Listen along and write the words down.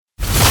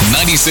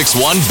96.1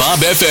 Bob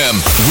FM.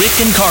 Rick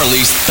and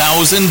Carly's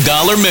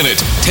 $1,000 minute.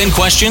 10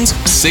 questions,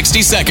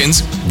 60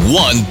 seconds,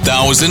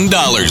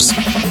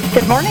 $1,000.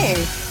 Good morning.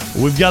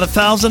 We've got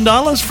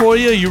 $1,000 for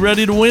you. You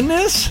ready to win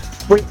this?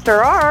 We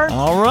sure are.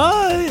 All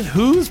right.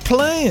 Who's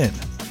playing?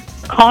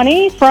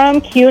 Connie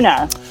from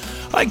Kuna.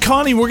 All right,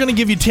 Connie, we're going to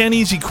give you 10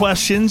 easy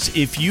questions.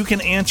 If you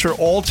can answer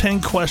all 10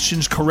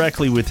 questions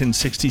correctly within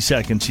 60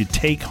 seconds, you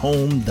take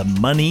home the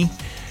money.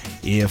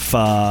 If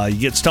you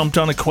get stumped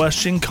on a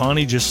question,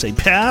 Connie, just say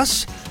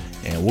pass,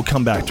 and we'll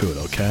come back to it,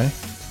 okay?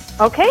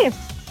 Okay.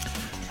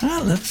 All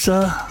right, let's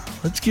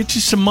get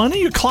you some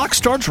money. Your clock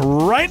starts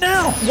right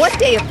now. What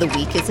day of the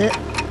week is it?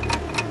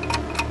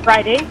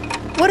 Friday.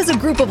 What is a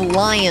group of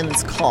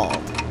lions called?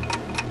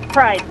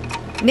 Pride.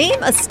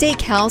 Name a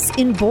steakhouse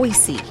in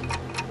Boise.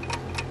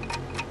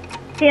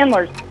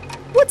 Chandler's.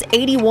 What's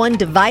 81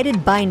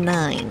 divided by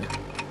 9?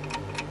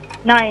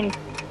 9.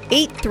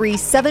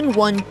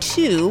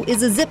 83712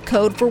 is a zip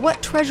code for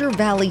what Treasure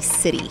Valley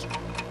city?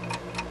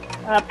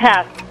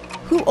 Pass.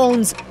 Who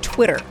owns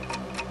Twitter?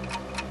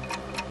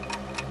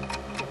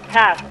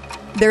 Pass.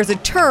 There's a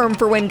term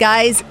for when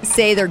guys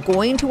say they're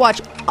going to watch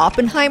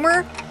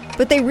Oppenheimer,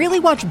 but they really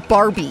watch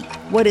Barbie.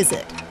 What is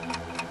it?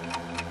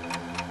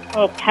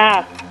 Oh,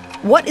 pass.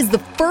 What is the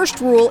first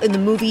rule in the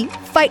movie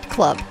Fight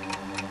Club?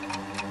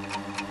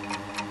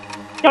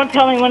 Don't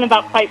tell anyone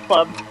about Fight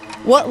Club.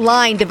 What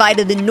line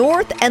divided the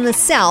North and the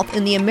South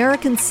in the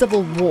American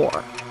Civil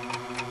War?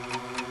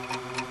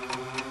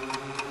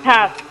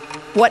 Pass.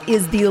 What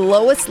is the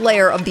lowest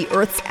layer of the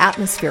Earth's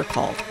atmosphere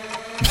called?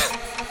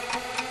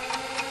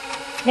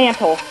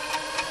 Mantle.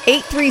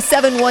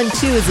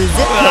 83712 is a zip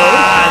code.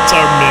 That's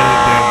our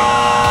minute there.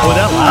 Boy,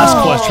 that last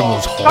question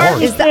was hard.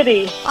 Garden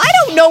City. I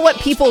don't know what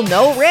people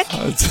know, Rick.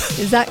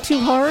 Is that too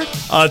hard?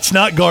 It's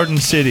not Garden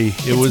City.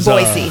 It was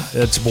Boise.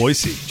 It's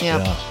Boise.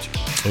 Yeah.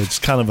 It's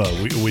kind of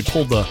we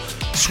pulled the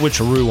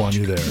switcheroo on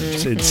you there.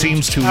 It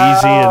seems too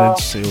easy, and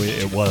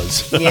it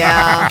was.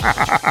 Yeah.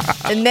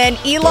 And then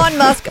Elon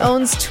Musk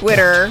owns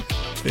Twitter.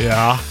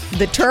 Yeah.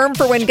 The term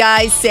for when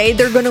guys say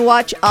they're going to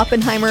watch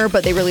Oppenheimer,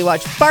 but they really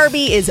watch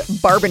Barbie is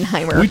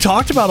Barbenheimer. We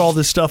talked about all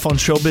this stuff on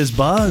Showbiz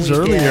Buzz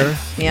earlier. Did.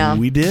 Yeah.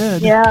 We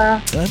did.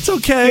 Yeah. That's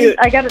okay. Dude,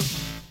 I got to...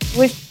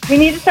 We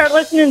need to start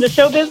listening to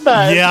Showbiz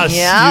Buzz. Yes,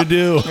 Yep. you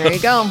do. There you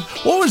go.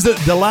 What was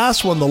the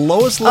last one? The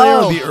lowest layer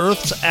of the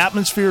Earth's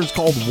atmosphere is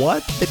called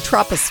what? The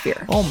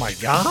troposphere. Oh, my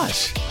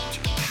gosh.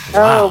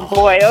 Oh,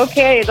 boy.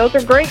 Okay. Those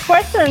are great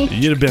questions.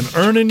 You'd have been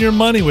earning your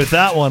money with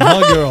that one,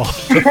 huh, girl?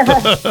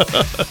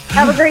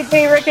 Have a great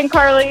day, Rick and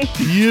Carly.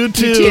 You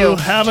too.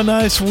 Have a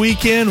nice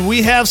weekend.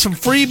 We have some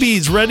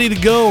freebies ready to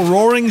go.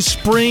 Roaring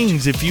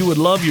Springs, if you would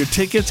love your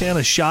tickets and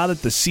a shot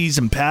at the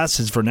season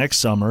passes for next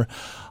summer,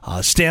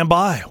 stand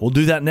by. We'll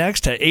do that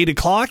next at 8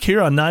 o'clock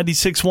here on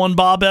 96.1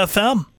 Bob FM.